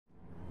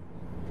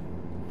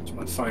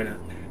Where's my phone at?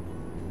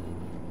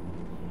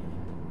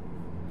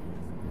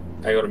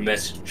 I got a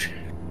message.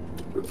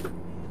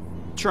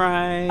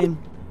 Train.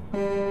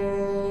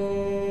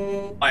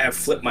 I have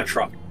flipped my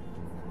truck.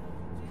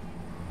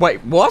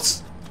 Wait,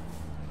 what?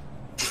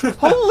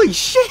 Holy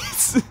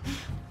shit!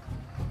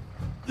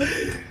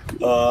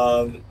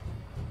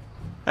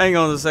 Hang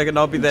on a second,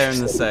 I'll be there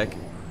in a sec.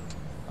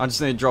 I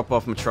just need to drop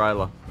off my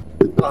trailer.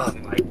 Oh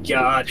my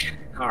god.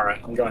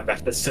 Alright, I'm going back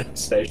to the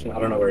station. I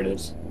don't know where it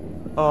is.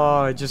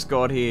 Oh, I just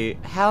got here.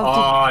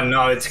 Oh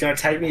no, it's gonna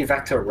take me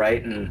back to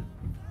Rayton.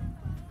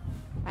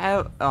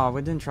 Oh,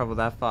 we didn't travel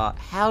that far.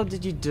 How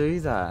did you do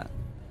that?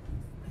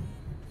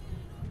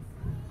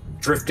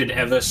 Drifted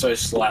ever so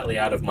slightly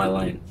out of my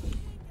lane.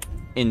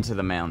 Into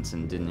the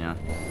mountain, didn't you?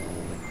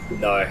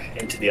 No,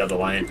 into the other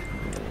lane.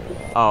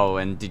 Oh,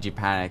 and did you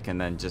panic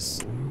and then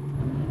just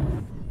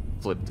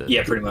flipped it?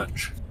 Yeah, pretty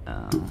much.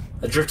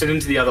 I drifted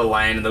into the other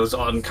lane and there was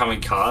an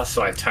oncoming car,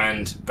 so I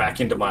turned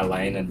back into my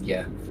lane and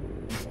yeah.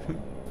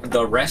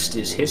 The rest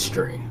is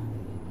history.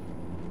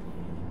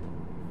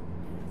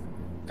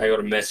 I got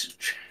a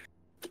message.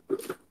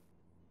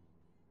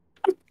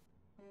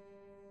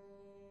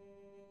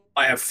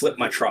 I have flipped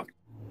my truck.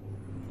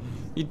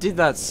 You did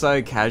that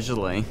so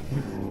casually.